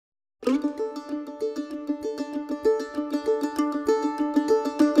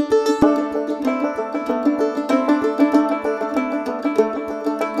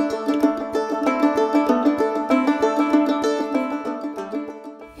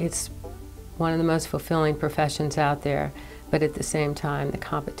It's one of the most fulfilling professions out there, but at the same time, the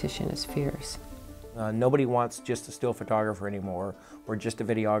competition is fierce. Nobody wants just a still photographer anymore, or just a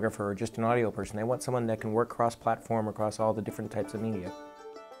videographer, or just an audio person. They want someone that can work cross-platform across all the different types of media.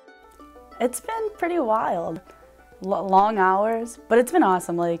 It's been pretty wild. Long hours, but it's been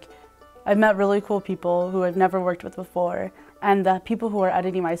awesome. Like, I've met really cool people who I've never worked with before, and the people who are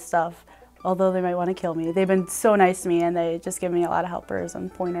editing my stuff, although they might want to kill me, they've been so nice to me, and they just give me a lot of helpers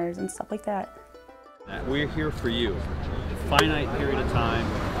and pointers and stuff like that. We're here for you. A finite period of time,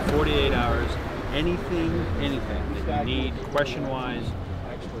 48 hours, anything that you need, question-wise,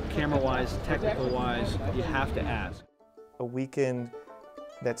 camera-wise, technical-wise, you have to ask. A weekend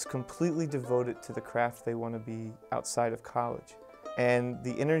that's completely devoted to the craft they want to be outside of college. And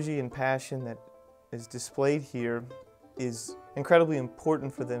the energy and passion that is displayed here is incredibly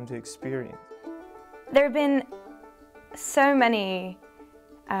important for them to experience. There have been so many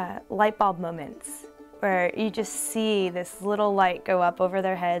light bulb moments where you just see this little light go up over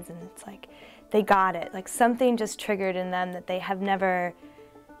their heads and it's like they got it, like something just triggered in them that they have never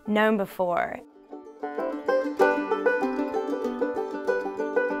known before.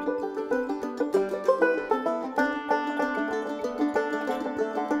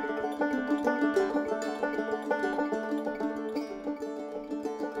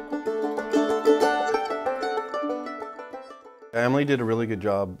 Emily did a really good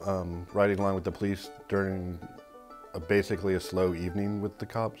job riding along with the police during basically a slow evening with the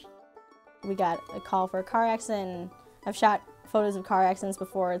cops. We got a call for a car accident, and I've shot photos of car accidents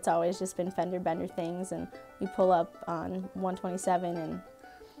before. It's always just been fender bender things, and we pull up on 127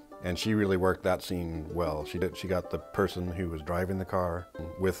 and she really worked that scene well. She got the person who was driving the car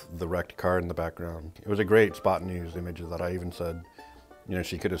with the wrecked car in the background. It was a great spot news images that I even said, you know,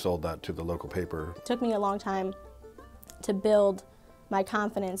 she could have sold that to the local paper. It took me a long time to build my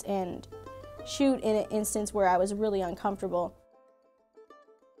confidence and shoot in an instance where I was really uncomfortable.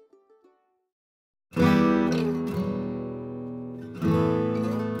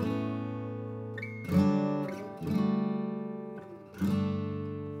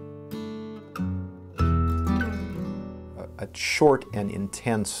 A short and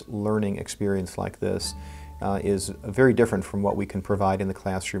intense learning experience like this is very different from what we can provide in the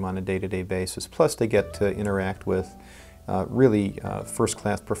classroom on a day-to-day basis. Plus, they get to interact with really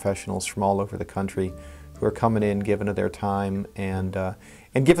first-class professionals from all over the country who are coming in, giving it their time, and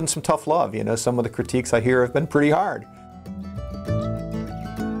giving some tough love. You know, some of the critiques I hear have been pretty hard.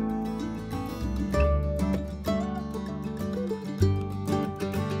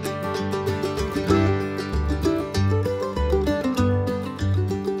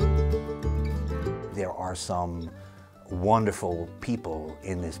 There are some wonderful people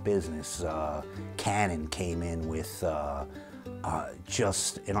in this business. Canon came in with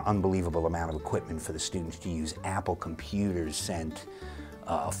just an unbelievable amount of equipment for the students to use. Apple Computers sent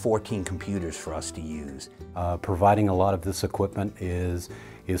 14 computers for us to use. Providing a lot of this equipment is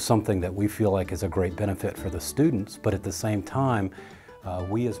something that we feel like is a great benefit for the students, but at the same time,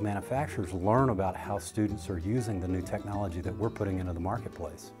 we as manufacturers learn about how students are using the new technology that we're putting into the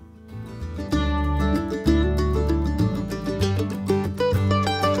marketplace.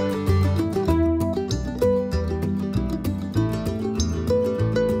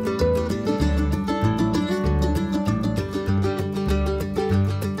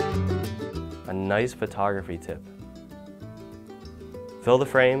 A nice photography tip. Fill the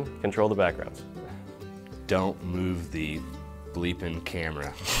frame, control the backgrounds. Don't move the bleeping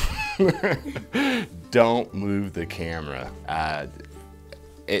camera. Don't move the camera.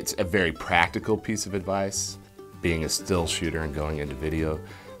 It's a very practical piece of advice, being a still shooter and going into video,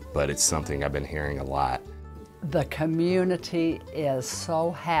 but it's something I've been hearing a lot. The community is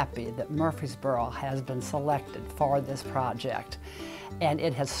so happy that Murphysboro has been selected for this project, and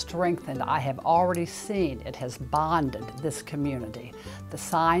it has strengthened. I have already seen it has bonded this community. The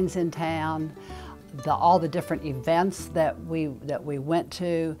signs in town, all the different events that we went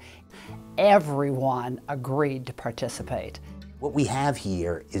to, everyone agreed to participate. What we have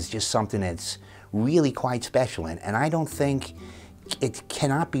here is just something that's really quite special, and I don't think it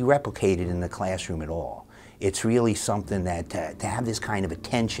cannot be replicated in the classroom at all. It's really something that to have this kind of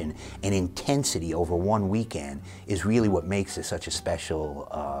attention and intensity over one weekend is really what makes it such a special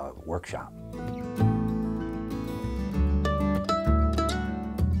workshop.